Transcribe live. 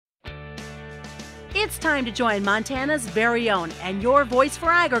It's time to join Montana's very own and your voice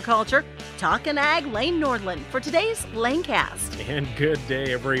for agriculture, Talkin' Ag Lane Nordland, for today's Lanecast. And good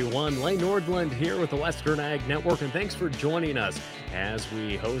day, everyone. Lane Nordland here with the Western Ag Network, and thanks for joining us as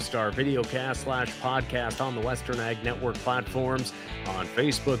we host our videocast/podcast on the Western Ag Network platforms, on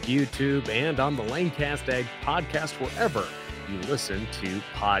Facebook, YouTube, and on the Lanecast Ag podcast, wherever you listen to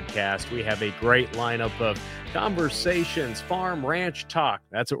podcasts. We have a great lineup of conversations, farm, ranch talk.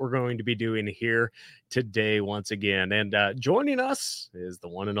 That's what we're going to be doing here today once again. And joining us is the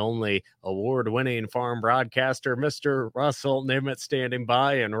one and only award-winning farm broadcaster, Mr. Russell Nimitz, standing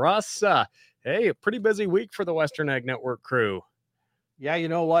by. And Russ, hey, a pretty busy week for the Western Ag Network crew. Yeah, you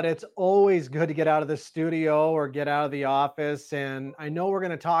know what? It's always good to get out of the studio or get out of the office. And I know we're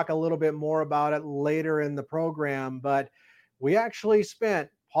going to talk a little bit more about it later in the program, but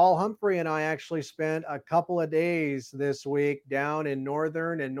Paul Humphrey and I actually spent a couple of days this week down in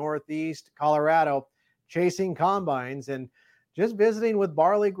northern and northeast Colorado chasing combines and just visiting with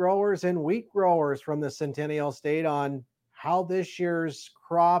barley growers and wheat growers from the Centennial State on how this year's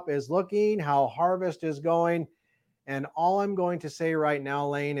crop is looking, how harvest is going. And all I'm going to say right now,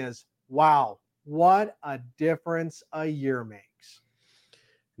 Lane, is wow, what a difference a year makes.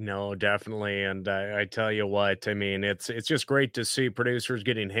 No, definitely. And I tell you what, I mean, it's just great to see producers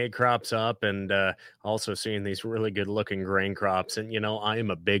getting hay crops up and also seeing these really good looking grain crops. And, you know, I am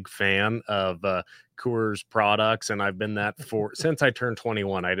a big fan of Coors products, and I've been that since I turned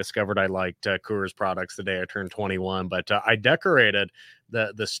 21. I discovered I liked Coors products the day I turned 21, but I decorated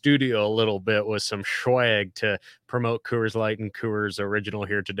the studio a little bit with some swag to promote Coors Light and Coors Original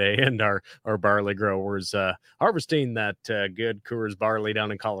here today, and our barley growers harvesting that good Coors barley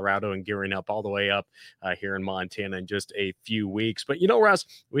down in Colorado and gearing up all the way up here in Montana in just a few weeks. But you know, Russ,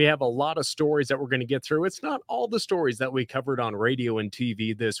 we have a lot of stories that we're going to get through. It's not all the stories that we covered on radio and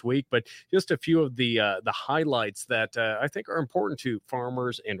TV this week, but just a few of the highlights that I think are important to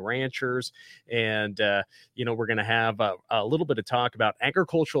farmers and ranchers. And you know, we're going to have a little bit of talk about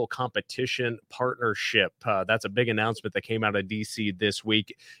agricultural competition partnership. That's a big announcement that came out of DC this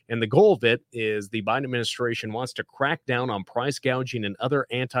week. And the goal of it is the Biden administration wants to crack down on price gouging and other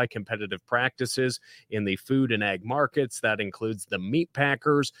anti-competitive practices in the food and ag markets. That includes the meat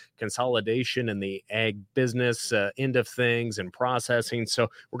packers, consolidation in the ag business end of things, and processing. So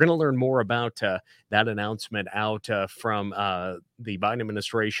we're going to learn more about that announcement out from the Biden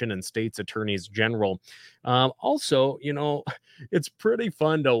administration and states attorneys general. Also, you know, it's pretty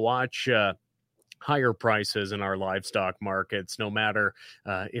fun to watch higher prices in our livestock markets, no matter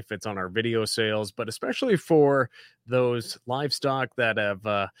if it's on our video sales, but especially for those livestock that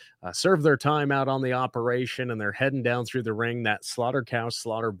have served their time out on the operation and they're heading down through the ring. That slaughter cow,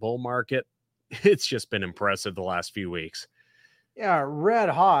 slaughter bull market, it's just been impressive the last few weeks. Yeah, red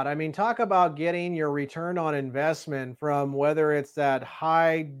hot. I mean, talk about getting your return on investment from whether it's that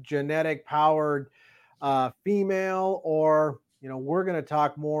high genetic powered female, or, you know, we're going to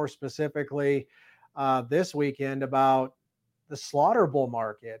talk more specifically this weekend about the slaughter bull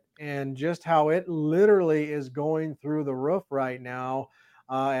market and just how it literally is going through the roof right now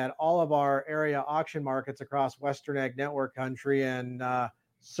at all of our area auction markets across Western Ag Network country, and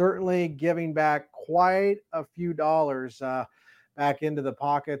certainly giving back quite a few dollars back into the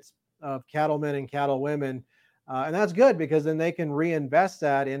pockets of cattlemen and cattlewomen. And that's good because then they can reinvest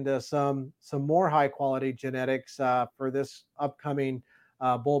that into some more high quality genetics for this upcoming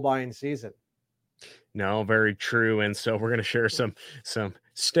bull buying season. No, very true. And so we're going to share some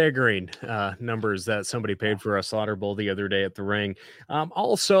staggering numbers that somebody paid for a slaughter bull the other day at the ring.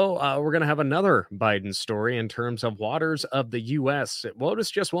 Also, we're going to have another Biden story in terms of waters of the U.S. WOTUS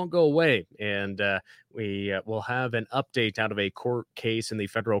just won't go away. And we will have an update out of a court case in the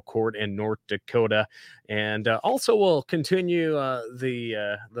federal court in North Dakota. And also we'll continue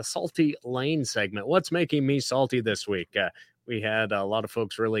the Salty Lane segment. What's making me salty this week? We had a lot of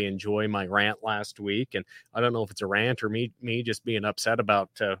folks really enjoy my rant last week, and I don't know if it's a rant or me just being upset about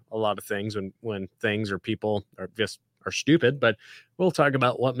a lot of things when things or people are stupid, but we'll talk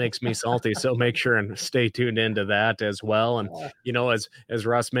about what makes me salty. So make sure and stay tuned into that as well. And, you know, as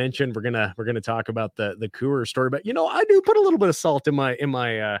Russ mentioned, we're going to talk about the Coors story, but, you know, I do put a little bit of salt in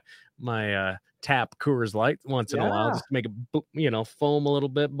my tap Coors Light once in a while, just to make it, you know, foam a little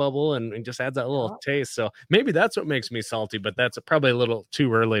bit, bubble, and just adds that little taste. So maybe that's what makes me salty, but that's probably a little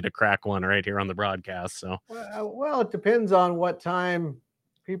too early to crack one right here on the broadcast. So, well, it depends on what time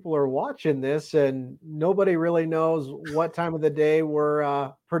people are watching this and nobody really knows what time of the day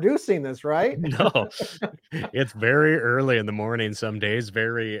we're producing this, right? No, it's very early in the morning some days,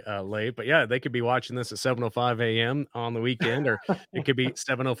 very late. But yeah, they could be watching this at 7:05 a.m. on the weekend, or it could be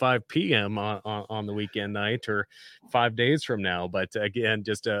 7:05 p.m. On the weekend night, or 5 days from now. But again,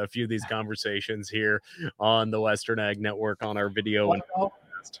 just a few of these conversations here on the Western Ag Network on our video and Well,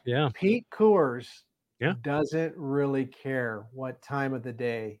 podcast. Yeah, Pete Coors yeah, doesn't really care what time of the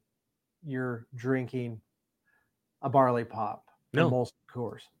day you're drinking a barley pop from no, most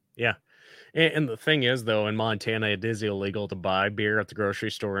Coors. yeah. And the thing is, though, in Montana, it is illegal to buy beer at the grocery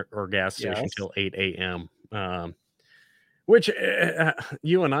store or gas station Yes. till 8 a.m. Which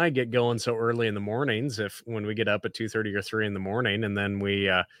you and I get going so early in the mornings. If when we get up at 2:30 or 3 in the morning, and then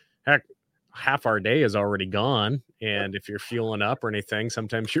heck, half our day is already gone. And if you're fueling up or anything,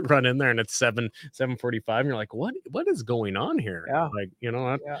 sometimes you run in there and it's 7:45, and you're like, what is going on here? Yeah. Like, you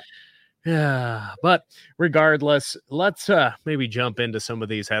know, Yeah. yeah, but regardless, let's maybe jump into some of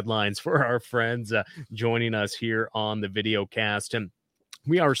these headlines for our friends joining us here on the video cast. And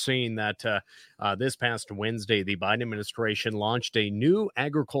we are seeing that this past Wednesday, the Biden administration launched a new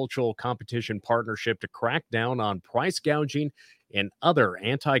agricultural competition partnership to crack down on price gouging and other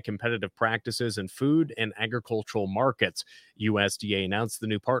anti-competitive practices in food and agricultural markets. USDA announced the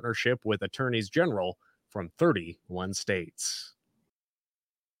new partnership with attorneys general from 31 states.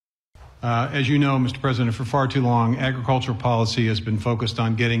 As you know, Mr. President, for far too long, agricultural policy has been focused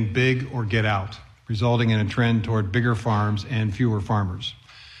on getting big or get out, resulting in a trend toward bigger farms and fewer farmers.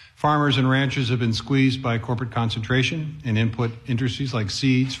 Farmers and ranchers have been squeezed by corporate concentration in input industries like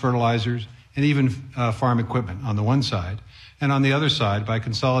seeds, fertilizers, and even farm equipment on the one side, and on the other side by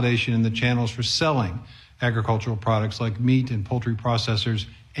consolidation in the channels for selling agricultural products like meat and poultry processors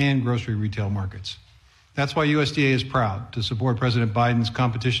and grocery retail markets. That's why USDA is proud to support President Biden's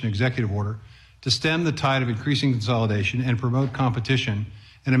competition executive order to stem the tide of increasing consolidation and promote competition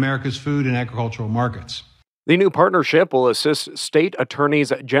in America's food and agricultural markets. The new partnership will assist state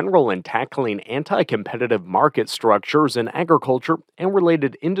attorneys general in tackling anti-competitive market structures in agriculture and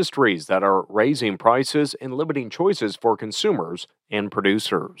related industries that are raising prices and limiting choices for consumers and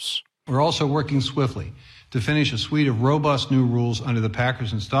producers. We're also working swiftly to finish a suite of robust new rules under the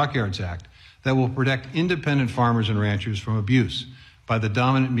Packers and Stockyards Act that will protect independent farmers and ranchers from abuse by the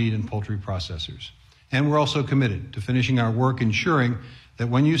dominant meat and poultry processors. And we're also committed to finishing our work ensuring that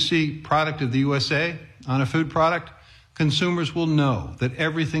when you see product of the USA on a food product, consumers will know that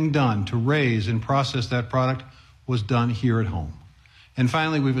everything done to raise and process that product was done here at home. And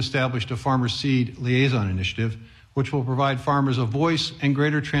finally, we've established a farmer seed liaison initiative, which will provide farmers a voice and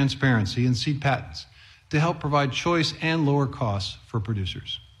greater transparency in seed patents to help provide choice and lower costs for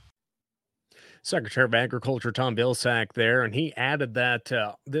producers. Secretary of Agriculture Tom Vilsack there, and he added that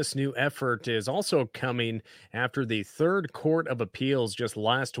this new effort is also coming after the Third Court of Appeals just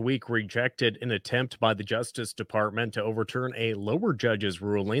last week rejected an attempt by the Justice Department to overturn a lower judge's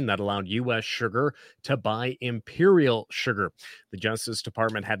ruling that allowed U.S. sugar to buy imperial sugar. The Justice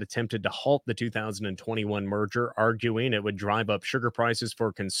Department had attempted to halt the 2021 merger, arguing it would drive up sugar prices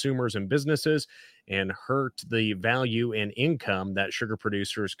for consumers and businesses and hurt the value and income that sugar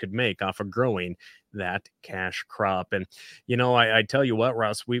producers could make off of growing that cash crop. And, you know, I tell you what,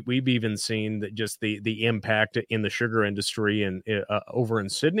 Russ, we've even seen that just the impact in the sugar industry and over in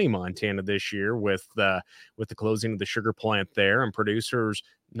Sydney, Montana this year with the closing of the sugar plant there and producers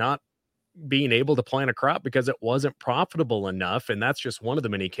not being able to plant a crop because it wasn't profitable enough. And that's just one of the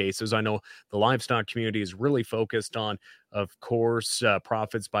many cases. I know the livestock community is really focused on, of course,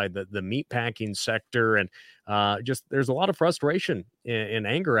 profits by the meat packing sector. And just there's a lot of frustration and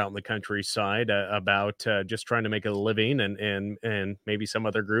anger out in the countryside about just trying to make a living. And maybe some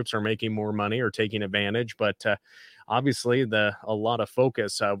other groups are making more money or taking advantage. But obviously, a lot of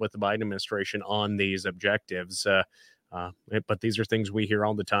focus with the Biden administration on these objectives. But these are things we hear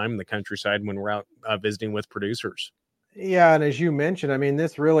all the time in the countryside when we're out visiting with producers. Yeah, and as you mentioned, I mean,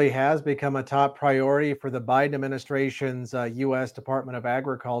 this really has become a top priority for the Biden administration's U.S. Department of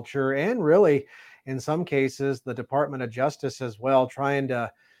Agriculture, and really, in some cases, the Department of Justice as well, trying to,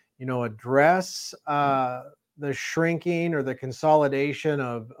 address the shrinking or the consolidation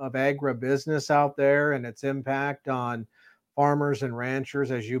of agribusiness out there and its impact on farmers and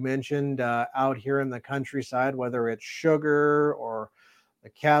ranchers, as you mentioned, out here in the countryside, whether it's sugar or the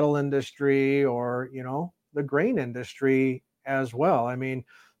cattle industry or, the grain industry as well. I mean,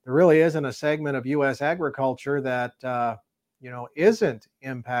 there really isn't a segment of U.S. agriculture that, isn't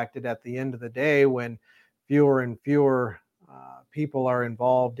impacted at the end of the day when fewer and fewer people are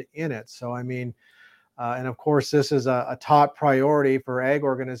involved in it. So, I mean, And of course, this is a top priority for ag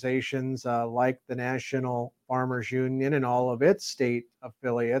organizations like the National Farmers Union and all of its state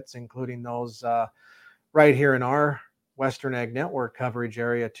affiliates, including those right here in our Western Ag Network coverage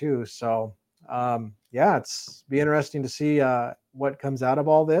area too. So yeah, it's be interesting to see what comes out of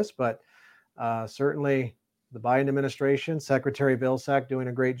all this, but certainly the Biden administration, Secretary Vilsack doing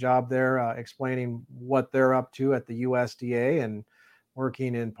a great job there explaining what they're up to at the USDA and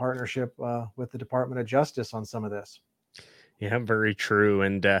working in partnership with the Department of Justice on some of this. Yeah, very true.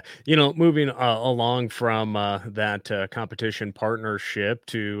 And, moving along from that competition partnership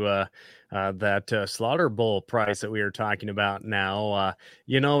to that slaughter bull price that we are talking about now,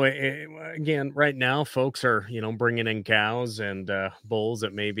 again, right now, folks are, bringing in cows and bulls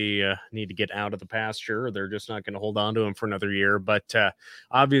that maybe need to get out of the pasture. Or they're just not going to hold on to them for another year. But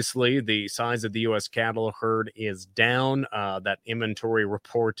obviously, the size of the U.S. cattle herd is down. That inventory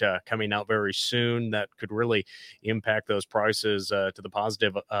report coming out very soon that could really impact those prices to the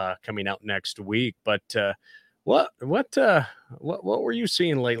positive coming out next week. But what were you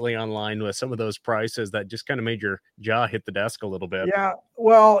seeing lately online with some of those prices that just kind of made your jaw hit the desk a little bit? Yeah,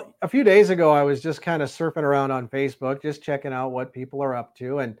 well, a few days ago, I was just kind of surfing around on Facebook, just checking out what people are up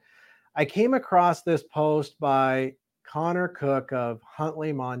to. And I came across this post by Connor Cook of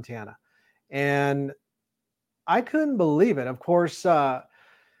Huntley, Montana. And I couldn't believe it. Of course,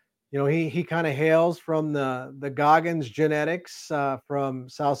 he kind of hails from the Goggins genetics from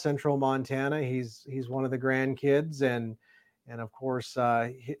South Central Montana. He's one of the grandkids, and of course,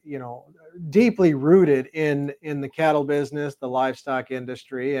 deeply rooted in the cattle business, the livestock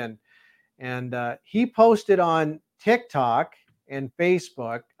industry, and he posted on TikTok and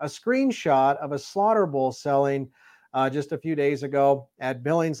Facebook a screenshot of a slaughter bull selling just a few days ago at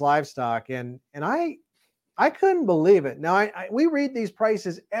Billings Livestock, and I couldn't believe it. Now, we read these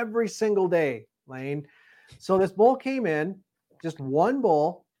prices every single day, Lane. So this bull came in, just one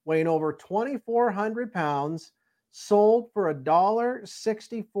bull, weighing over 2,400 pounds, sold for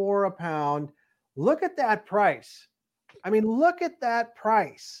 $1.64 a pound. Look at that price. I mean, look at that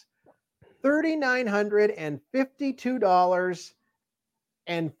price.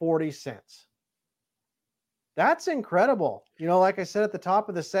 $3,952.40. That's incredible. Like I said at the top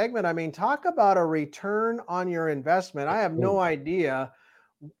of the segment, I mean, talk about a return on your investment. I have no idea,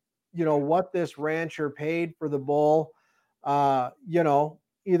 what this rancher paid for the bull,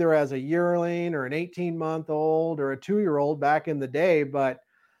 either as a yearling or an 18-month-old or a 2-year-old back in the day. But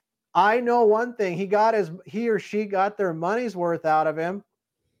I know one thing, he or she got their money's worth out of him,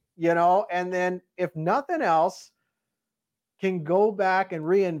 and then if nothing else, can go back and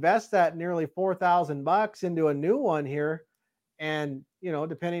reinvest that nearly $4,000 into a new one here. And,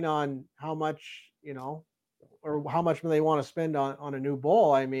 depending on how much, or how much they want to spend on a new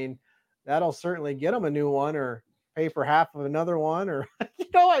bull, I mean, that'll certainly get them a new one or pay for half of another one or,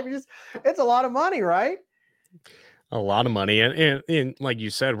 it's a lot of money, right? A lot of money. And like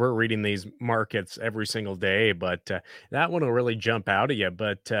you said, we're reading these markets every single day, but that one will really jump out at you.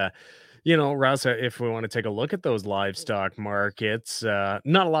 But, Russ, if we want to take a look at those livestock markets, not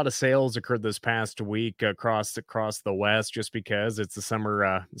a lot of sales occurred this past week across the West, just because it's the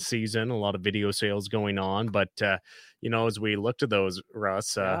summer season, a lot of video sales going on. But, as we looked at those,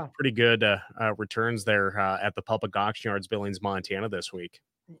 Russ, pretty good returns there at the public auction yards, Billings, Montana this week.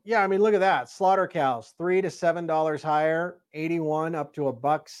 Yeah, I mean, look at that. Slaughter cows, $3 to $7 higher, 81 up to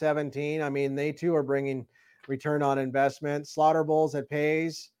 $1.17. I mean, they too are bringing return on investment. Slaughter bulls at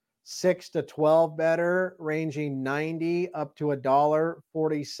pays, 6 to 12 better, ranging 90 up to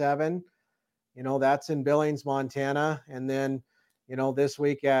 $1.47. That's in Billings, Montana. And then, this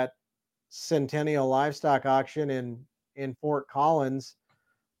week at Centennial Livestock Auction in Fort Collins,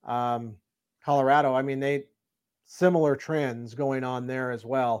 Colorado. I mean, similar trends going on there as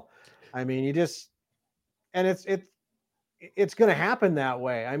well. I mean, it's going to happen that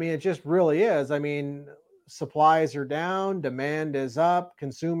way. I mean, it just really is. I mean, supplies are down, demand is up,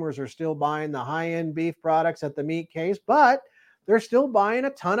 consumers are still buying the high-end beef products at the meat case, but they're still buying a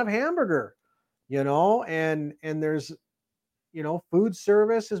ton of hamburger, and there's, food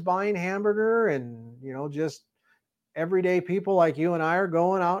service is buying hamburger, and, just everyday people like you and I are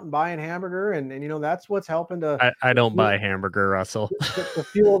going out and buying hamburger, and that's what's helping to. I don't buy hamburger, Russell. To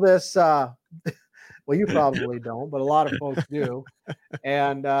fuel this. Well, you probably don't, but a lot of folks do,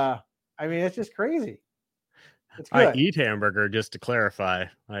 and I mean, it's just crazy. It's good. I eat hamburger, just to clarify.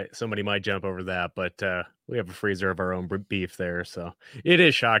 Somebody might jump over that, but we have a freezer of our own beef there, so it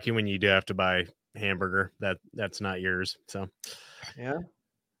is shocking when you do have to buy hamburger that's not yours. So yeah.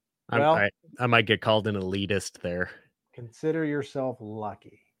 Well, I might get called an elitist there. Consider yourself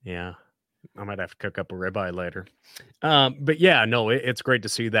lucky. Yeah. I might have to cook up a ribeye later. But yeah, no, it's great to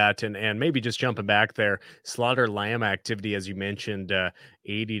see that. And maybe just jumping back there, slaughter lamb activity, as you mentioned,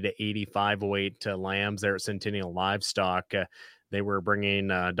 80 to 85 weight lambs there at Centennial Livestock. They were bringing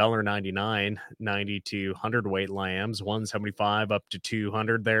 $1.99, 90 to 100 weight lambs, 175 up to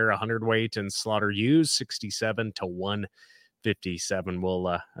 200 there, 100 weight, and slaughter ewes 67 to 157.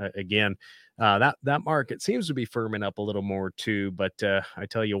 Well, again, that market seems to be firming up a little more too. But I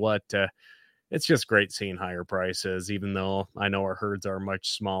tell you what, it's just great seeing higher prices, even though I know our herds are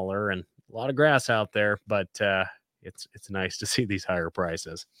much smaller and a lot of grass out there. But it's nice to see these higher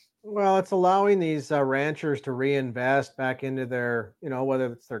prices. Well, it's allowing these ranchers to reinvest back into their, whether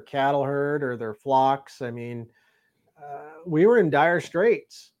it's their cattle herd or their flocks. I mean, we were in dire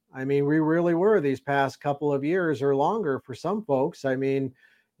straits. I mean, we really were these past couple of years or longer for some folks. I mean,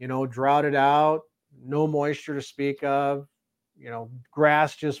 droughted out, no moisture to speak of,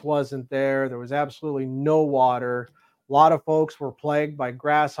 grass just wasn't there. There was absolutely no water. A lot of folks were plagued by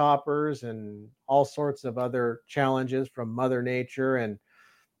grasshoppers and all sorts of other challenges from Mother Nature. And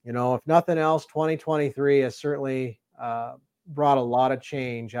if nothing else, 2023 has certainly brought a lot of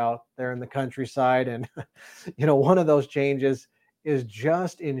change out there in the countryside. And, one of those changes is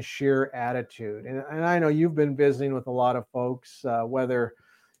just in sheer attitude. And I know you've been visiting with a lot of folks, whether,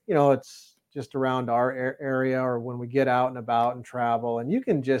 it's just around our area or when we get out and about and travel. And you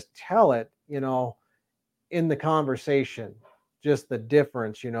can just tell it, in the conversation, just the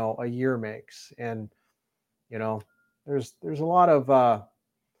difference, a year makes. And, there's a lot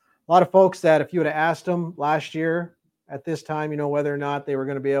of folks that if you would have asked them last year at this time, whether or not they were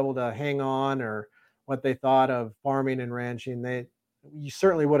going to be able to hang on or what they thought of farming and ranching, you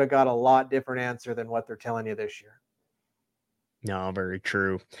certainly would have got a lot different answer than what they're telling you this year. No, very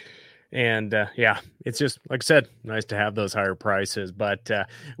true. And yeah, it's just, like I said, nice to have those higher prices. But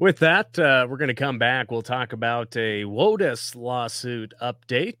with that, we're going to come back. We'll talk about a WOTUS lawsuit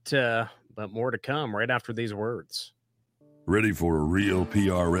update, but more to come right after these words. Ready for a real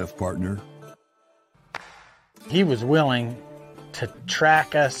PRF partner? He was willing to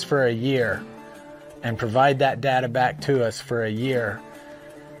track us for a year and provide that data back to us for a year.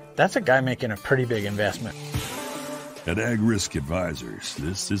 That's a guy making a pretty big investment. At Ag Risk Advisors,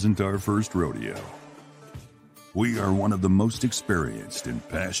 this isn't our first rodeo. We are one of the most experienced in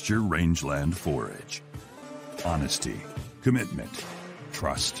pasture rangeland forage. Honesty, commitment,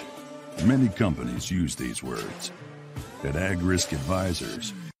 trust. Many companies use these words. At Ag Risk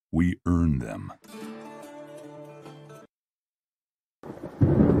Advisors, we earn them.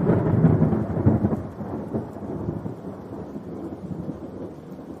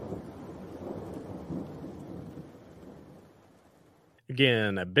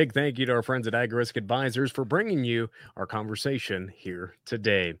 Again, a big thank you to our friends at Ag Risk Advisors for bringing you our conversation here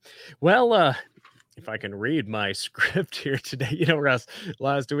today. Well, if I can read my script here today, Russ,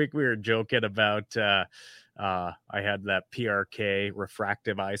 last week we were joking about I had that PRK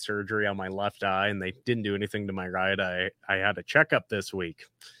refractive eye surgery on my left eye, and they didn't do anything to my right eye. I had a checkup this week,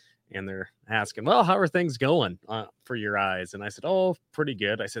 and they're asking, well, how are things going for your eyes? And I said, oh, pretty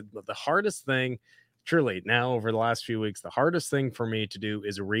good. I said, the hardest thing, truly, now over the last few weeks, the hardest thing for me to do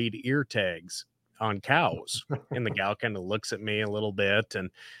is read ear tags on cows. And the gal kind of looks at me a little bit, and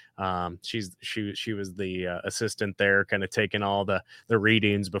she was the assistant there, kind of taking all the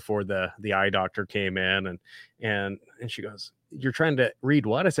readings before the eye doctor came in, and she goes, "You're trying to read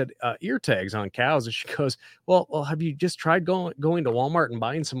what?" I said, "Ear tags on cows." And she goes, well, have you just tried going to Walmart and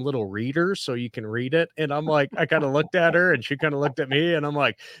buying some little readers so you can read it? And I'm like, I kind of looked at her, and she kind of looked at me, and I'm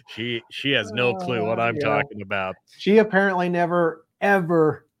like, she has no clue what I'm talking about. She apparently never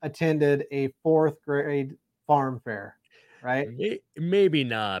ever attended a 4th grade farm fair, right? Maybe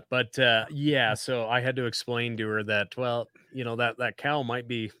not, but yeah. So I had to explain to her that, well, that cow might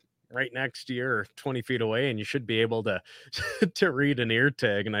be right next to you or 20 feet away, and you should be able to to read an ear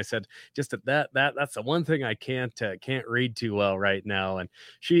tag. And I said, just that's the one thing I can't read too well right now. And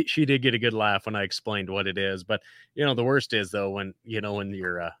she did get a good laugh when I explained what it is. But the worst is though when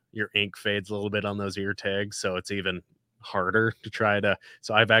your ink fades a little bit on those ear tags, so it's even harder to try to.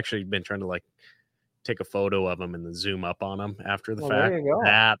 So I've actually been trying to like take a photo of them and then zoom up on them after the fact.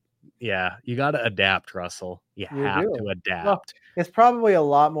 You got to adapt, Russell. You have to adapt. Well, it's probably a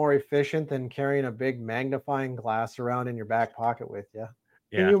lot more efficient than carrying a big magnifying glass around in your back pocket with you.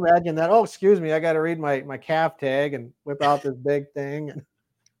 Can you imagine that? Oh, excuse me, I got to read my calf tag and whip out this big thing.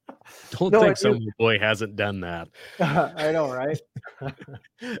 Don't No, think some boy hasn't done that. I know, right?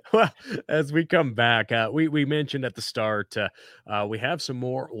 Well, as we come back, we mentioned at the start, we have some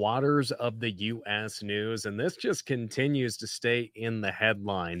more waters of the U.S. news, and this just continues to stay in the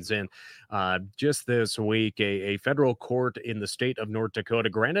headlines. And just this week, a federal court in the state of North Dakota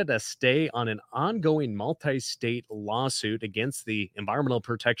granted a stay on an ongoing multi-state lawsuit against the Environmental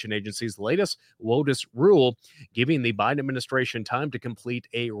Protection Agency's latest WOTUS rule, giving the Biden administration time to complete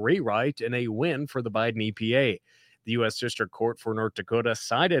a rewrite and a win for the Biden EPA. The U.S. District Court for North Dakota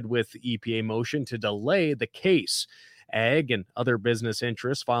sided with the EPA motion to delay the case. Ag and other business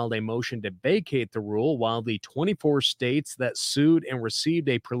interests filed a motion to vacate the rule, while the 24 states that sued and received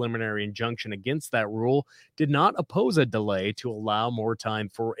a preliminary injunction against that rule did not oppose a delay to allow more time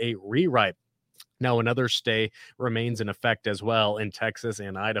for a rewrite. Now, another stay remains in effect as well in Texas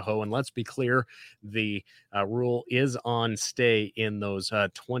and Idaho. And let's be clear, the rule is on stay in those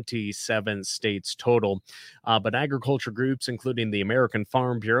 27 states total. But agriculture groups, including the American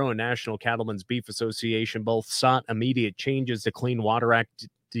Farm Bureau and National Cattlemen's Beef Association, both sought immediate changes to Clean Water Act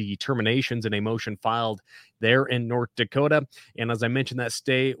determinations in a motion filed there in North Dakota. And as I mentioned, that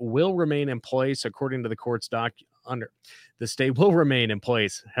stay will remain in place according to the court's the stay will remain in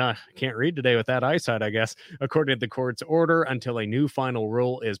place. Can't read today with that eyesight, I guess. According to the court's order, until a new final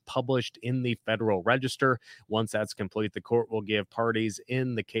rule is published in the Federal Register. Once that's complete, the court will give parties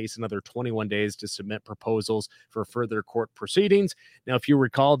in the case another 21 days to submit proposals for further court proceedings. Now, if you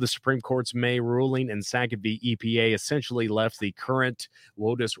recall, the Supreme Court's May ruling in Sackett v. EPA essentially left the current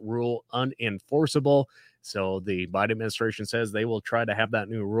WOTUS rule unenforceable. So the Biden administration says they will try to have that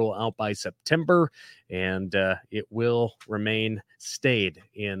new rule out by September, and it will remain stayed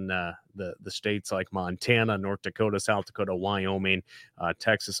in the states like Montana, North Dakota, South Dakota, Wyoming,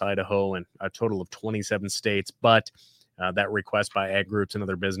 Texas, Idaho, and a total of 27 states. But that request by ag groups and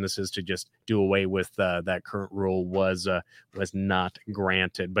other businesses to just do away with that current rule was not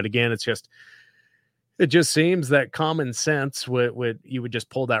granted. But again, it just seems that common sense would you would just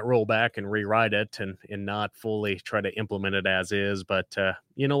pull that rule back and rewrite it and not fully try to implement it as is. But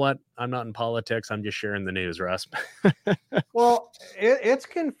you know what? I'm not in politics. I'm just sharing the news, Russ. Well, it's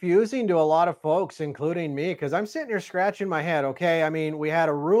confusing to a lot of folks, including me, because I'm sitting here scratching my head. Okay, I mean, we had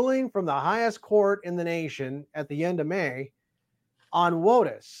a ruling from the highest court in the nation at the end of May on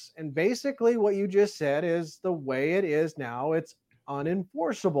WOTUS. And basically what you just said is the way it is now, it's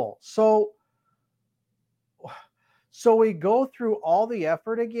unenforceable. So we go through all the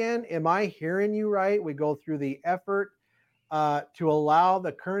effort again. Am I hearing you right? We go through the effort to allow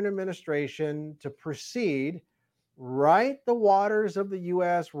the current administration to proceed, write the waters of the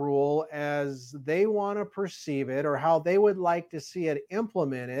U.S. rule as they want to perceive it or how they would like to see it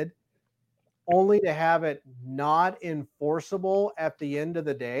implemented, only to have it not enforceable at the end of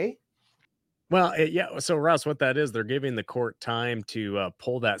the day? Well, yeah. So, Russ, what that is, they're giving the court time to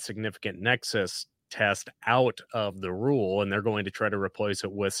pull that significant nexus test out of the rule, and they're going to try to replace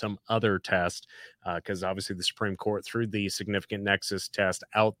it with some other test because obviously the Supreme Court threw the significant nexus test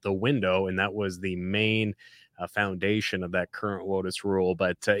out the window, and that was the main foundation of that current WOTUS rule.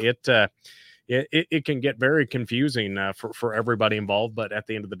 But it can get very confusing for everybody involved. But at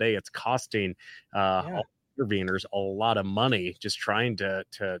the end of the day, it's costing all interveners a lot of money just trying to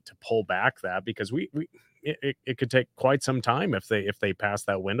pull back that, because it could take quite some time if they pass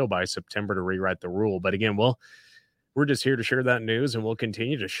that window by September to rewrite the rule. But again, we're just here to share that news, and we'll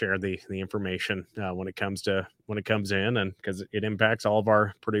continue to share the information when it comes in, and because it impacts all of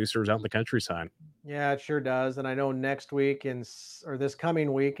our producers out in the countryside. Yeah, it sure does. And I know next week this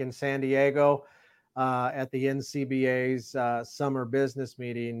coming week in San Diego, at the NCBA's summer business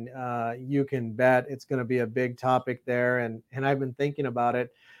meeting, you can bet it's going to be a big topic there. And I've been thinking about it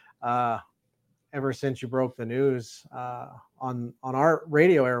ever since you broke the news on our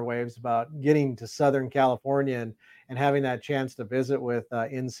radio airwaves about getting to Southern California and having that chance to visit with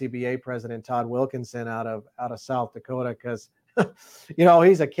NCBA President Todd Wilkinson out of South Dakota, because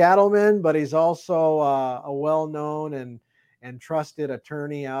he's a cattleman, but he's also a well-known and trusted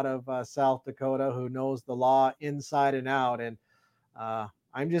attorney out of South Dakota who knows the law inside and out. And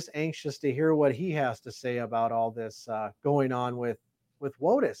I'm just anxious to hear what he has to say about all this going on with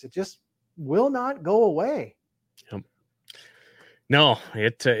WOTUS. It just will not go away. No,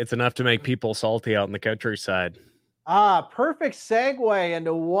 it's enough to make people salty out in the countryside. Perfect segue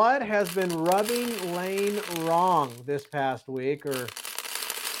into what has been rubbing Lane wrong this past week. Or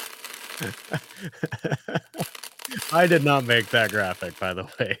I did not make that graphic, by the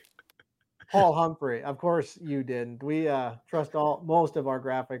way. Paul Humphrey, of course you didn't. We trust most of our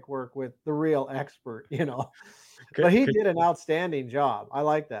graphic work with the real expert, But he did an outstanding job. I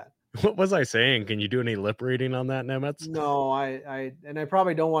like that. What was I saying? Can you do any lip reading on that, Nemitz? No, I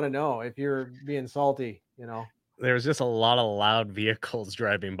probably don't want to know if you're being salty, you know. There was just a lot of loud vehicles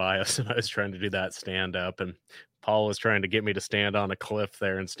driving by us, and I was trying to do that stand up, and Paul was trying to get me to stand on a cliff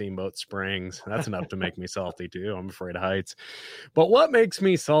there in Steamboat Springs. That's enough to make me salty too. I'm afraid of heights. But what makes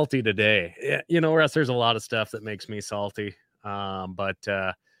me salty today? You know, Russ, there's a lot of stuff that makes me salty. But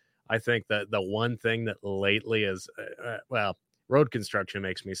I think that the one thing that lately is, well, road construction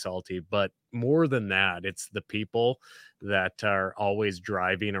makes me salty, but more than that, it's the people that are always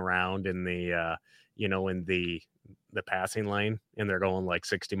driving around in the, in the passing lane, and they're going like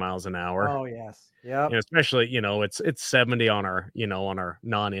 60 miles an hour. Oh yes. Yeah. And especially, it's 70 on our, on our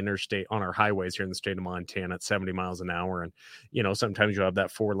non-interstate, on our highways here in the state of Montana at 70 miles an hour. And, sometimes you have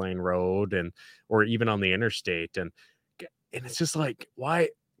that 4-lane road or even on the interstate. And it's just like, why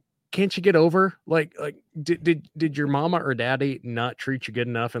can't you get over? Like, did your mama or daddy not treat you good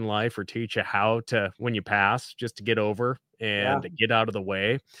enough in life or teach you how to, when you pass, just to get over and get out of the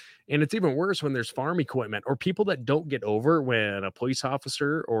way? And it's even worse when there's farm equipment or people that don't get over when a police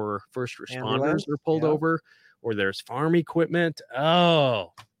officer or first responders are pulled over, or there's farm equipment.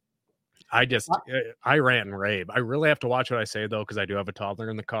 Oh, I rant and rave. I really have to watch what I say though, because I do have a toddler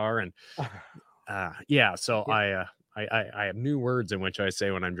in the car, and so I have new words in which I say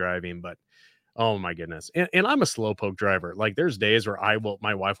when I'm driving, but oh my goodness. And I'm a slowpoke driver. Like there's days where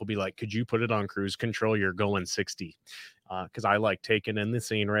my wife will be like, could you put it on cruise control? You're going 60. Cause I like taking in the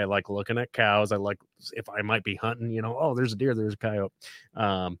scenery. I like looking at cows. I like, if I might be hunting, oh, there's a deer, there's a coyote.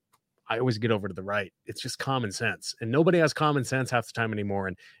 I always get over to the right. It's just common sense, and nobody has common sense half the time anymore.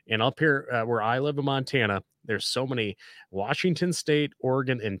 And up here where I live in Montana, there's so many Washington State,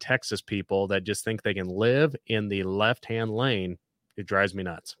 Oregon, and Texas people that just think they can live in the left-hand lane. It drives me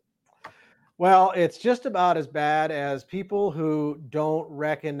nuts. Well, it's just about as bad as people who don't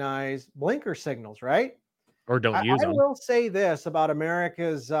recognize blinker signals, right? Or don't use them. I will say this about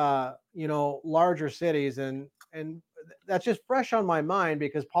America's, larger cities, and that's just fresh on my mind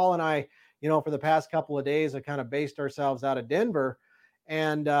because Paul and I, for the past couple of days, have kind of based ourselves out of Denver.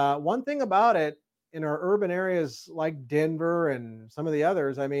 And one thing about it, in our urban areas like Denver and some of the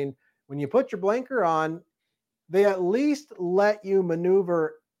others, I mean, when you put your blinker on, they at least let you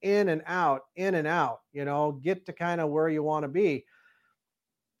maneuver in and out, get to kind of where you want to be.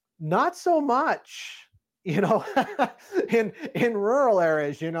 Not so much, in rural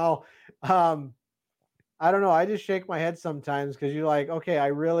areas, I don't know. I just shake my head sometimes because you're like, okay, I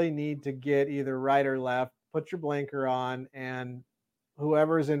really need to get either right or left, put your blinker on, and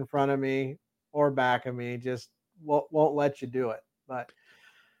whoever's in front of me or back of me just won't let you do it. But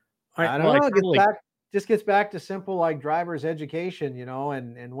I don't know. It gets back to simple like driver's education,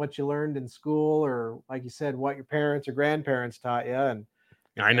 and what you learned in school, or like you said, what your parents or grandparents taught you. And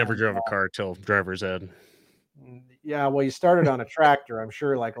I never drove a car till driver's ed. Yeah, well, you started on a tractor, I'm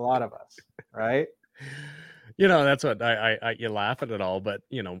sure, like a lot of us, right? That's what you laugh at it all, but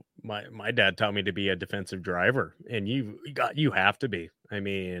my dad taught me to be a defensive driver, and you have to be. I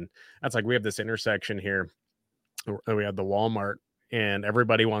mean, that's like we have this intersection here. We have the Walmart, and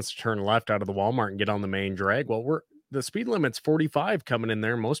everybody wants to turn left out of the Walmart and get on the main drag. Well, the speed limit's 45 coming in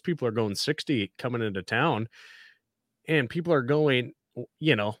there. Most people are going 60 coming into town, and people are going,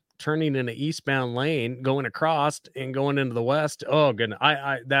 turning in an eastbound lane, going across and going into the west. Oh goodness.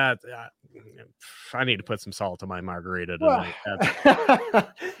 I need to put some salt on my margarita tonight.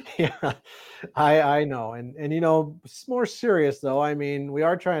 Yeah, I know. And it's more serious though. I mean, we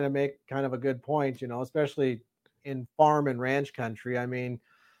are trying to make kind of a good point, especially in farm and ranch country. I mean,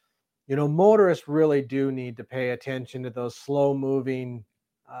 motorists really do need to pay attention to those slow moving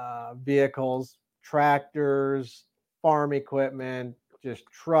vehicles, tractors, farm equipment, just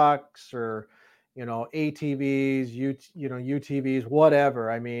trucks, or ATVs, UTVs, whatever.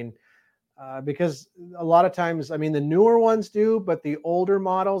 I mean, because a lot of times, I mean, the newer ones do, but the older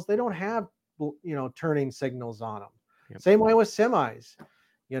models, they don't have turning signals on them. Yep. Same way with semis.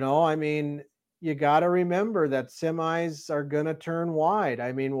 I mean, you got to remember that semis are going to turn wide.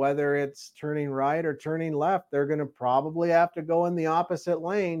 I mean, whether it's turning right or turning left, they're going to probably have to go in the opposite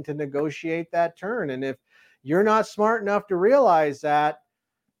lane to negotiate that turn. And if you're not smart enough to realize that,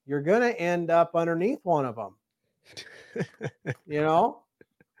 you're going to end up underneath one of them.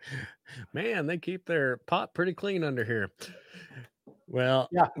 Man, they keep their pot pretty clean under here. Well,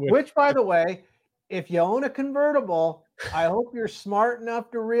 yeah. Which, by the way, if you own a convertible, I hope you're smart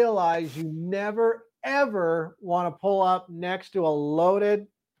enough to realize you never, ever want to pull up next to a loaded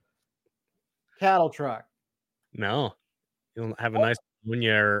cattle truck. No, you'll have a nice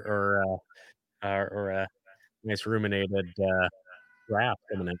Munya or nice ruminated draft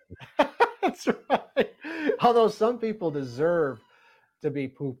coming in. That's right. Although some people deserve to be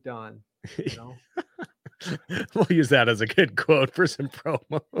pooped on, you know. We'll use that as a good quote for some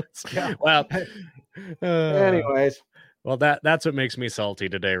promos. Yeah. Well, anyways, well, that's what makes me salty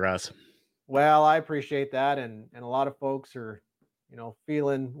today, Russ. Well, I appreciate that, and a lot of folks are,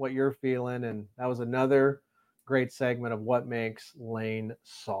 feeling what you're feeling, and that was another great segment of what makes Lane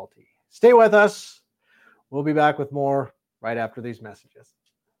salty. Stay with us. We'll be back with more right after these messages.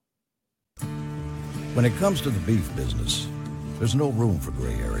 When it comes to the beef business, there's no room for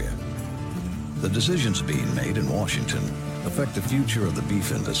gray area. The decisions being made in Washington affect the future of the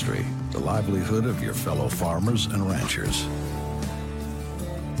beef industry, the livelihood of your fellow farmers and ranchers.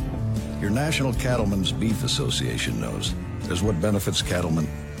 Your National Cattlemen's Beef Association knows there's what benefits cattlemen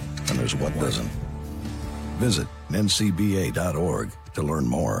and there's what doesn't. Visit ncba.org to learn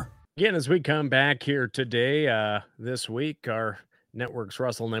more. Again, as we come back here today, this week, our networks,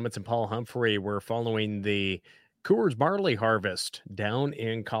 Russell Nemitz and Paul Humphrey, were following the Coors barley harvest down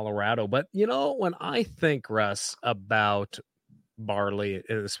in Colorado. But, when I think, Russ, about barley,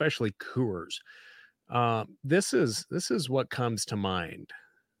 especially Coors, this is what comes to mind.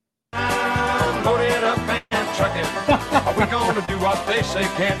 Load it up and truck it. Are we going to do what they say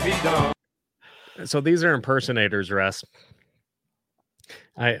can't be done? So these are impersonators, Russ.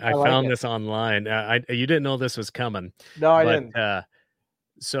 I found this online. You didn't know this was coming. No, I didn't.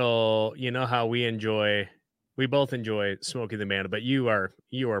 So you know how we both enjoy Smokey the Bandit, but you are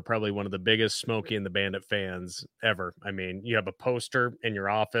probably one of the biggest Smokey and the Bandit fans ever. I mean, you have a poster in your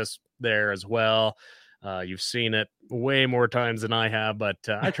office there as well. You've seen it way more times than I have, but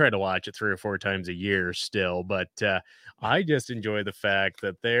I try to watch it 3 or 4 times a year still. But I just enjoy the fact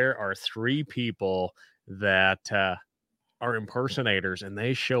that there are 3 people that are impersonators, and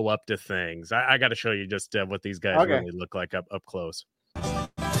they show up to things. I got to show you just what these guys really look like up close.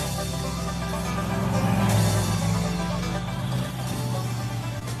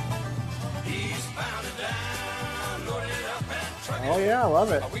 Oh yeah, I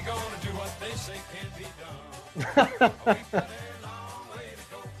love it. Are we going to do what they say can't be done? We've got a long way to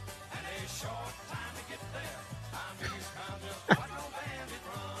go and a short time to get there. I'm eastbound, just like no bandit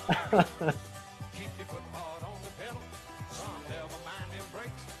run. Keep your foot hard on the pedal. Some never mind them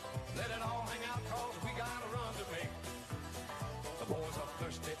brakes. Let it all hang out, cause we got a run to make. The boys are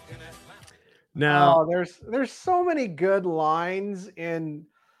thirsty in Atlanta. Now, there's so many good lines in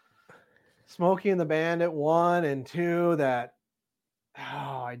Smokey and the Bandit 1 and 2 that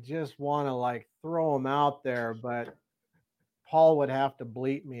I just want to throw them out there, but Paul would have to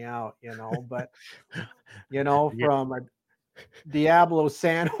bleep me out, but from a Diablo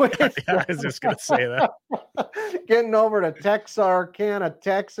sandwich. I was just going to say that. Getting over to Texarkana,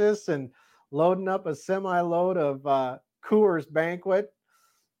 Texas, and loading up a semi-load of Coors Banquet,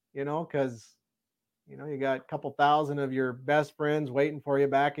 because you got a couple thousand of your best friends waiting for you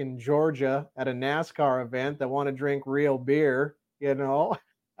back in Georgia at a NASCAR event that want to drink real beer,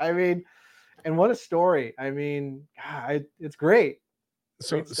 I mean, and what a story. I mean, God, it's great.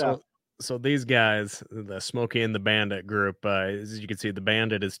 So these guys, the Smokey and the Bandit group, as you can see, the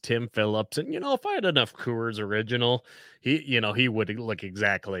Bandit is Tim Phillips. And, if I had enough Coors Original, he would look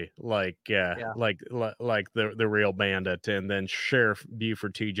exactly like the real Bandit. And then Sheriff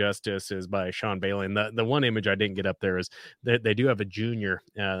Buford T. Justice is by Sean Bailey. And the one image I didn't get up there is that they do have a junior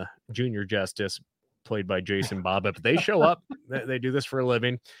Justice played by Jason Bobbitt, but they show up. They do this for a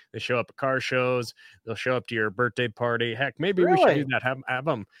living. They show up at car shows. They'll show up to your birthday party. Heck, maybe we should do that. Have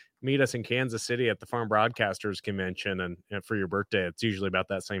them meet us in Kansas City at the Farm Broadcasters Convention, and for your birthday. It's usually about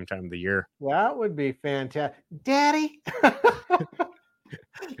that same time of the year. That would be fantastic. Daddy,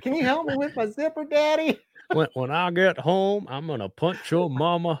 can you help me with my zipper, Daddy? When I get home, I'm going to punch your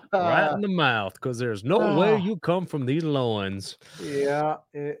mama right in the mouth, because there's no way you come from these loins. Yeah.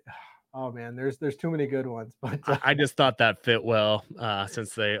 Oh man, there's too many good ones, but I just thought that fit well,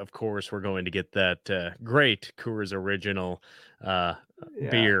 since they, of course, were going to get that great Coors Original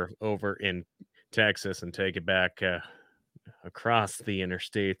beer over in Texas and take it back across the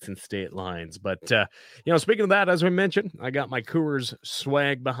interstates and state lines. But speaking of that, as we mentioned, I got my Coors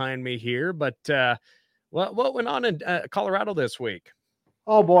swag behind me here. But what went on in Colorado this week?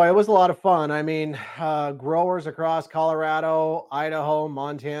 Oh boy, it was a lot of fun. I mean, growers across Colorado, Idaho,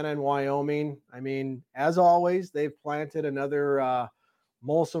 Montana, and Wyoming. I mean, as always, they've planted another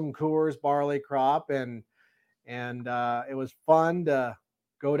Molson Coors barley crop, and it was fun to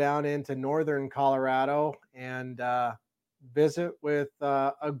go down into northern Colorado and visit with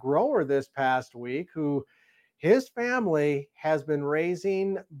a grower this past week who his family has been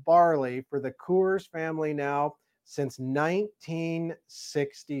raising barley for the Coors family now since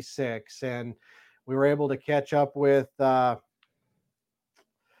 1966. And we were able to catch up with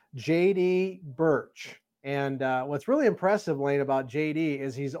JD Birch. And what's really impressive, Lane, about JD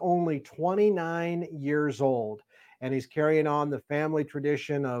is he's only 29 years old, and he's carrying on the family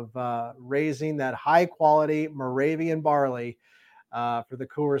tradition of raising that high quality Moravian barley for the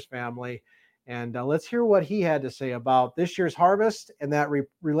Coors family. And let's hear what he had to say about this year's harvest and that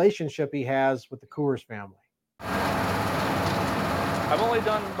relationship he has with the Coors family. I've only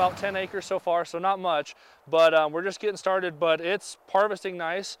done about 10 acres so far, so not much, but we're just getting started, but it's harvesting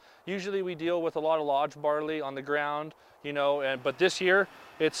nice. Usually we deal with a lot of lodge barley on the ground, you know, but this year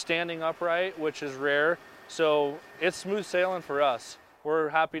it's standing upright, which is rare. So it's smooth sailing for us. We're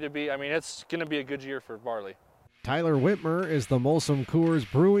happy to be, I mean, it's going to be a good year for barley. Tyler Whitmer is the Molson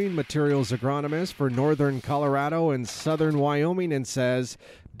Coors Brewing Materials Agronomist for Northern Colorado and Southern Wyoming, and says,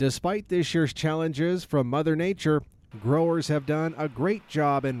 despite this year's challenges from Mother Nature, growers have done a great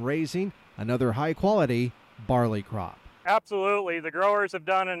job in raising another high-quality barley crop. Absolutely. The growers have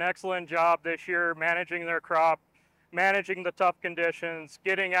done an excellent job this year managing their crop, managing the tough conditions,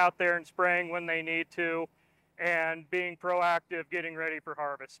 getting out there and spraying when they need to, and being proactive, getting ready for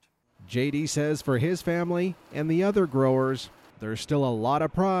harvest. JD says for his family and the other growers, there's still a lot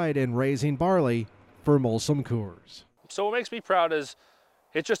of pride in raising barley for Molson Coors. So what makes me proud is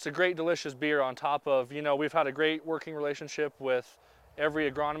it's just a great, delicious beer on top of, you know, we've had a great working relationship with every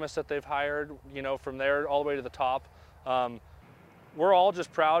agronomist that they've hired, you know, from there all the way to the top. We're all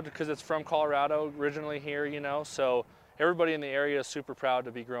just proud because it's from Colorado, originally here, you know, so everybody in the area is super proud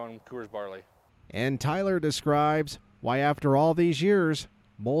to be growing Coors barley. And Tyler describes why after all these years,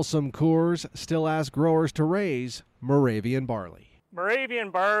 Molson Coors still asks growers to raise Moravian barley. Moravian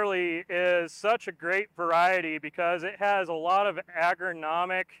barley is such a great variety because it has a lot of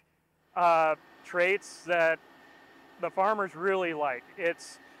agronomic traits that the farmers really like.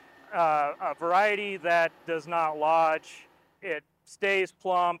 It's a variety that does not lodge, it stays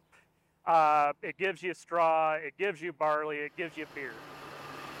plump, it gives you straw, it gives you barley, it gives you beer.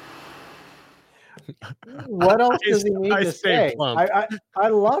 What else does he need to say? I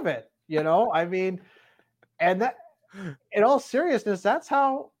love it. You know, I mean, and that, in all seriousness, that's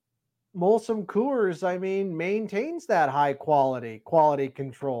how Molson Coors, I mean, maintains that high quality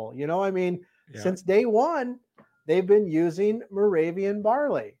control. You know, I mean, since day one, they've been using Moravian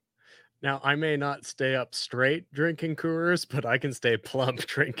barley. Now, I may not stay up straight drinking Coors, but I can stay plump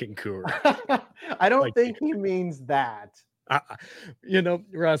drinking Coors. I don't think he means that. You know,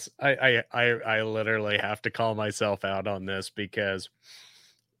 Russ, I literally have to call myself out on this because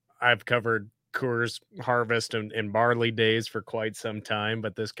I've covered Coors harvest and barley days for quite some time,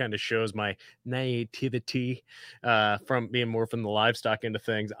 but this kind of shows my naivety from being more from the livestock into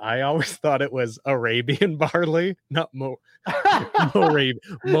things. I always thought it was Arabian barley, not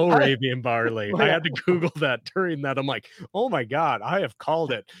Moravian barley. I had to Google that during that. I'm like, oh my God, I have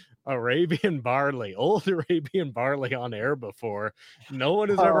called it Arabian barley, old Arabian barley on air before. No one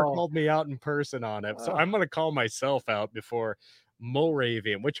has ever called me out in person on it. So I'm going to call myself out before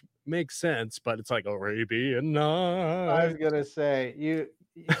Moravian, which makes sense, but it's like Arabian Nights. I was going to say, you've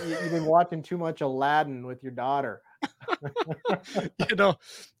been watching too much Aladdin with your daughter. You know,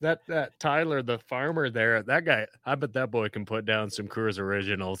 that Tyler, the farmer there, that guy, I bet that boy can put down some Coors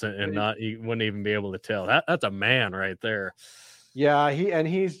originals and not, he wouldn't even be able to tell. That's a man right there. Yeah,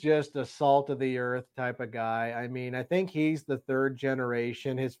 he's just a salt of the earth type of guy. I mean, I think he's the third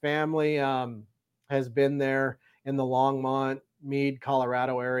generation. His family has been there in the Longmont, Meade,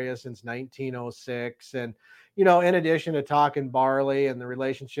 Colorado area since 1906. And, you know, in addition to talking barley and the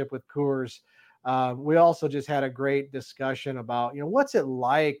relationship with Coors, we also just had a great discussion about, you know, what's it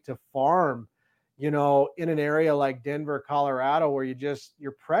like to farm, you know, in an area like Denver, Colorado, where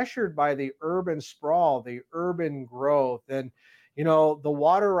you're pressured by the urban sprawl, the urban growth. And, you know, the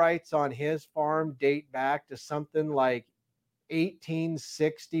water rights on his farm date back to something like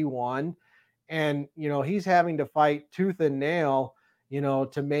 1861. And, you know, he's having to fight tooth and nail, you know,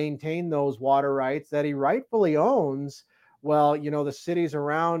 to maintain those water rights that he rightfully owns. Well, you know, the cities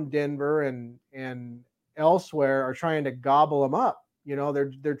around Denver and elsewhere are trying to gobble them up. You know,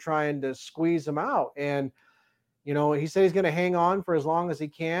 they're trying to squeeze them out. And, you know, he said he's going to hang on for as long as he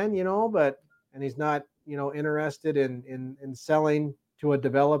can, you know, and he's not, you know, interested in selling to a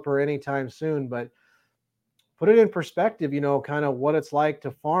developer anytime soon. But put it in perspective, you know, kind of what it's like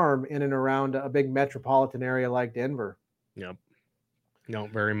to farm in and around a big metropolitan area like Denver. Yep. No,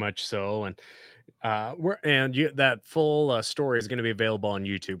 very much so. And that full story is going to be available on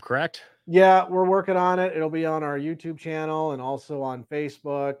YouTube, correct? Yeah, we're working on it. It'll be on our YouTube channel and also on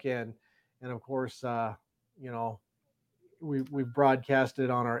Facebook, and of course, you know, we've broadcasted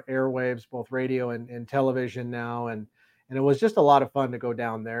on our airwaves, both radio and television now, and it was just a lot of fun to go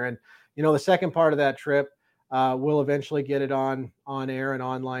down there. And you know, the second part of that trip, we'll eventually get it on air and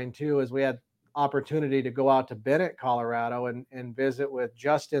online too, as we had opportunity to go out to Bennett, Colorado, and visit with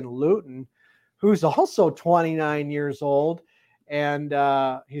Justin Luton, who's also 29 years old. And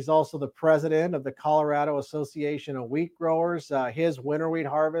he's also the president of the Colorado Association of Wheat Growers. His winter wheat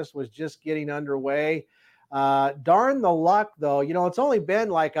harvest was just getting underway. Darn the luck, though. You know, it's only been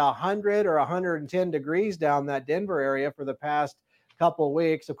like 100 or 110 degrees down that Denver area for the past couple of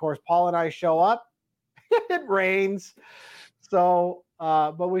weeks. Of course, Paul and I show up, it rains. So,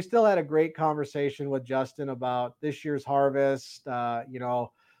 but we still had a great conversation with Justin about this year's harvest, you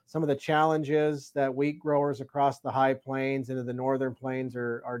know, some of the challenges that wheat growers across the high plains into the northern plains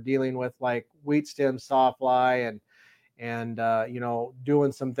are dealing with, like wheat stem sawfly, and you know,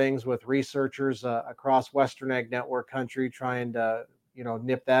 doing some things with researchers across Western Ag Network country, trying to, you know,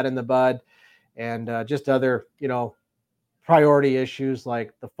 nip that in the bud, and just other, you know, priority issues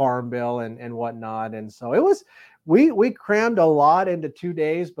like the farm bill and whatnot. And so it was, we crammed a lot into 2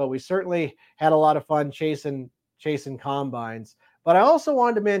 days, but we certainly had a lot of fun chasing combines. But I also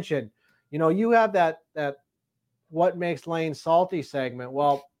wanted to mention, you know, you have that what makes Lane salty segment.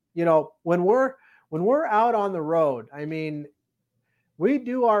 Well, you know, when we're out on the road, I mean, we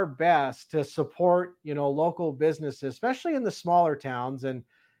do our best to support, you know, local businesses, especially in the smaller towns. And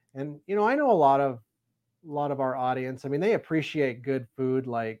you know, I know a lot of our audience, I mean, they appreciate good food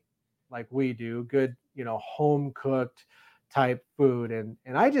like we do, good, you know, home cooked type food. And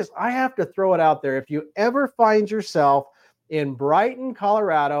I have to throw it out there. If you ever find yourself in Brighton,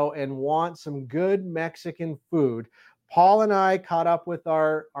 Colorado, and want some good Mexican food, Paul and I caught up with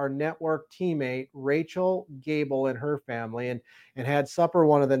our network teammate, Rachel Gable, and her family, and had supper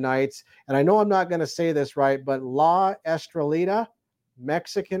one of the nights. And I know I'm not going to say this right, but La Estrelita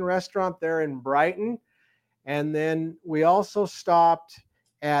Mexican restaurant there in Brighton. And then we also stopped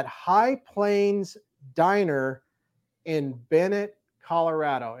at High Plains Diner in Bennett,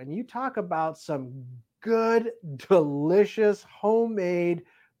 Colorado. And you talk about some good, delicious homemade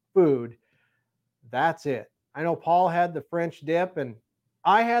food. That's it. I know Paul had the French dip and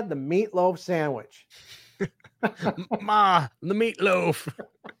I had the meatloaf sandwich. Ma, the meatloaf.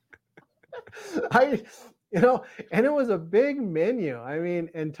 You know, and it was a big menu. I mean,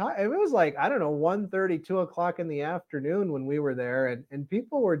 and it was like, I don't know, 1:30, 2 o'clock in the afternoon when we were there, and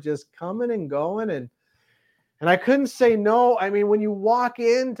people were just coming and going, and I couldn't say no. I mean, when you walk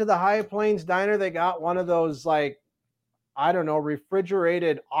into the High Plains Diner, they got one of those, like, I don't know,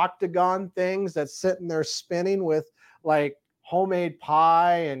 refrigerated octagon things that's sitting there spinning with like homemade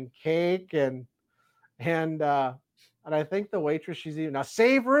pie and cake, and I think the waitress, she's even, now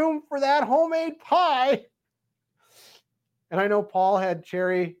save room for that homemade pie. And I know Paul had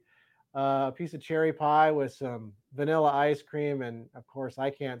a piece of cherry pie with some vanilla ice cream. And of course, I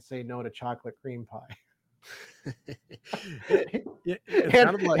can't say no to chocolate cream pie.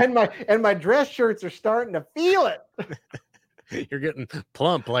 and my dress shirts are starting to feel it. You're getting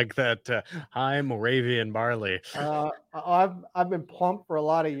plump like that high Moravian barley. I've been plump for a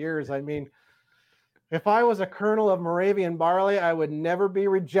lot of years. I mean, if I was a kernel of Moravian barley, I would never be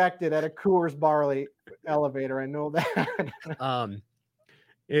rejected at a Coors barley elevator. I know that.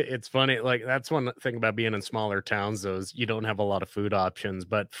 It's funny. Like, that's one thing about being in smaller towns, those you don't have a lot of food options.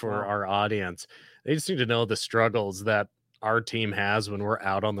 But for our audience, they just need to know the struggles that our team has when we're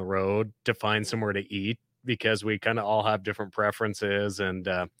out on the road to find somewhere to eat, because we kind of all have different preferences. And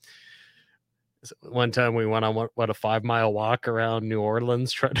one time we went on a 5-mile walk around New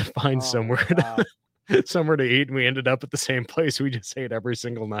Orleans trying to find somewhere to eat, and we ended up at the same place we just ate every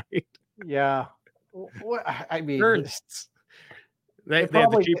single night. Yeah. What, I mean, they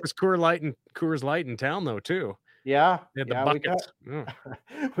have the cheapest Coors Light in town, though, too. Yeah. They had the buckets.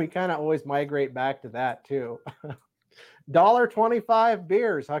 We kind of always migrate back to that too. $1.25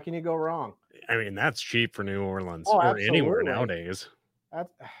 beers. How can you go wrong? I mean, that's cheap for New Orleans or anywhere nowadays.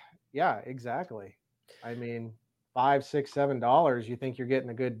 Yeah, exactly. I mean, $5, $6, $7. You think you're getting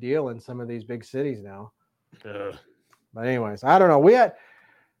a good deal in some of these big cities now. But anyways, I don't know. We had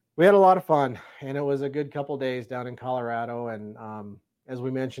a lot of fun, and it was a good couple days down in Colorado. And as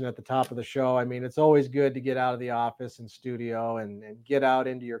we mentioned at the top of the show, I mean, it's always good to get out of the office and studio and get out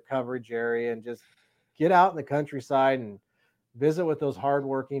into your coverage area and just get out in the countryside and visit with those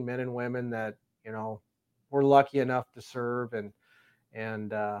hardworking men and women that, you know, we're lucky enough to serve, and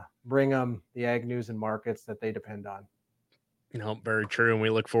bring them the ag news and markets that they depend on. No, very true. And we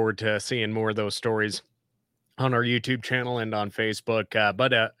look forward to seeing more of those stories on our YouTube channel and on Facebook.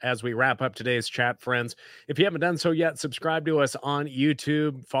 But as we wrap up today's chat, friends, if you haven't done so yet, subscribe to us on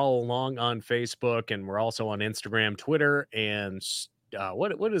YouTube, follow along on Facebook, and we're also on Instagram, Twitter, and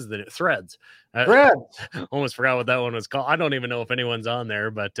what is the Threads? Threads. Almost forgot what that one was called. I don't even know if anyone's on there,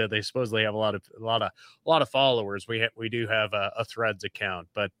 but they supposedly have a lot of followers. We do have a Threads account,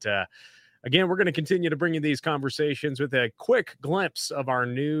 but again, we're going to continue to bring you these conversations with a quick glimpse of our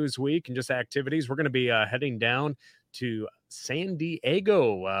news week and just activities. We're going to be heading down to San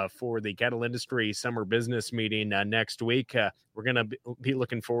Diego for the cattle industry summer business meeting next week. We're going to be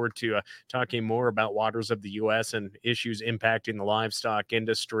looking forward to talking more about waters of the U.S. and issues impacting the livestock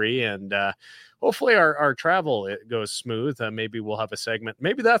industry. And hopefully our travel it goes smooth. Maybe we'll have a segment.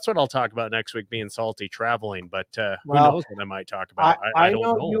 Maybe that's what I'll talk about next week, being salty traveling. But who knows what I might talk about? I don't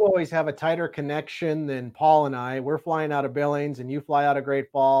know. You always have a tighter connection than Paul and I. We're flying out of Billings, and you fly out of Great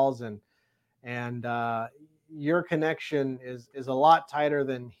Falls, and your connection is a lot tighter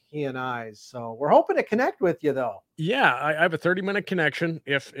than he and I's. So we're hoping to connect with you, though. Yeah, I have a 30-minute connection.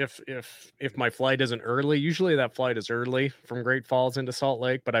 If my flight isn't early, usually that flight is early from Great Falls into Salt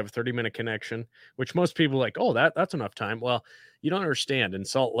Lake, but I have a 30-minute connection, which most people are like, oh, that's enough time. Well, you don't understand. In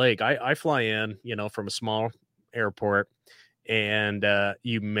Salt Lake, I fly in, from a small airport, and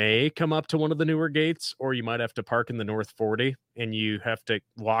you may come up to one of the newer gates, or you might have to park in the North 40, and you have to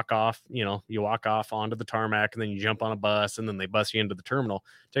walk off, you walk off onto the tarmac, and then you jump on a bus, and then they bus you into the terminal.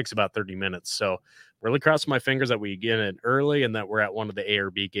 It takes about 30 minutes. So really crossing my fingers that we get in early and that we're at one of the A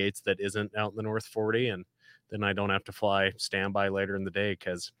or B gates that isn't out in the North 40, and then I don't have to fly standby later in the day,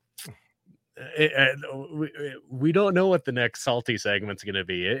 because we don't know what the next salty segment's going to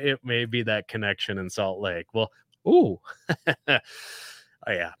be. It may be that connection in Salt Lake. Well, ooh. Oh,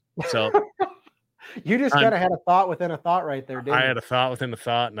 yeah. So you just kind of had a thought within a thought right there, didn't you? I had a thought within a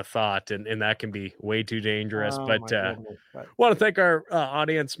thought and a thought, and that can be way too dangerous. But want to thank our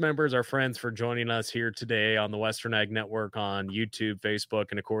audience members, our friends, for joining us here today on the Western Ag Network, on YouTube,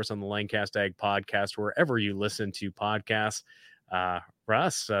 Facebook, and of course on the Lanecast Ag Podcast, wherever you listen to podcasts.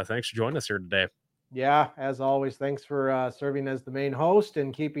 Russ, thanks for joining us here today. Yeah, as always, thanks for serving as the main host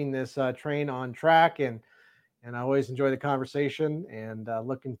and keeping this train on track. And I always enjoy the conversation, and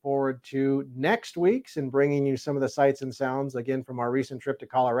looking forward to next week's and bringing you some of the sights and sounds, again, from our recent trip to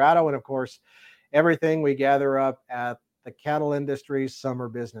Colorado. And, of course, everything we gather up at the cattle industry's summer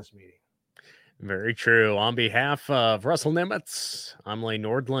business meeting. Very true. On behalf of Russell Nimitz, I'm Lane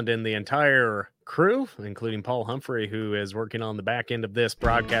Nordland, and the entire crew, including Paul Humphrey, who is working on the back end of this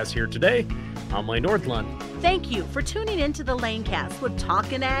broadcast here today, I'm Lane Nordland. Thank you for tuning into the Lanecast with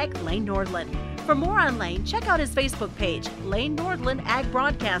Talkin' Ag, Lane Nordland. For more on Lane, check out his Facebook page, Lane Nordland Ag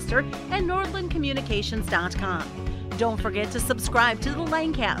Broadcaster, and NordlandCommunications.com. Don't forget to subscribe to the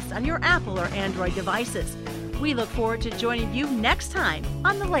Lanecast on your Apple or Android devices. We look forward to joining you next time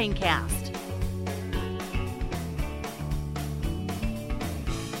on the Lanecast.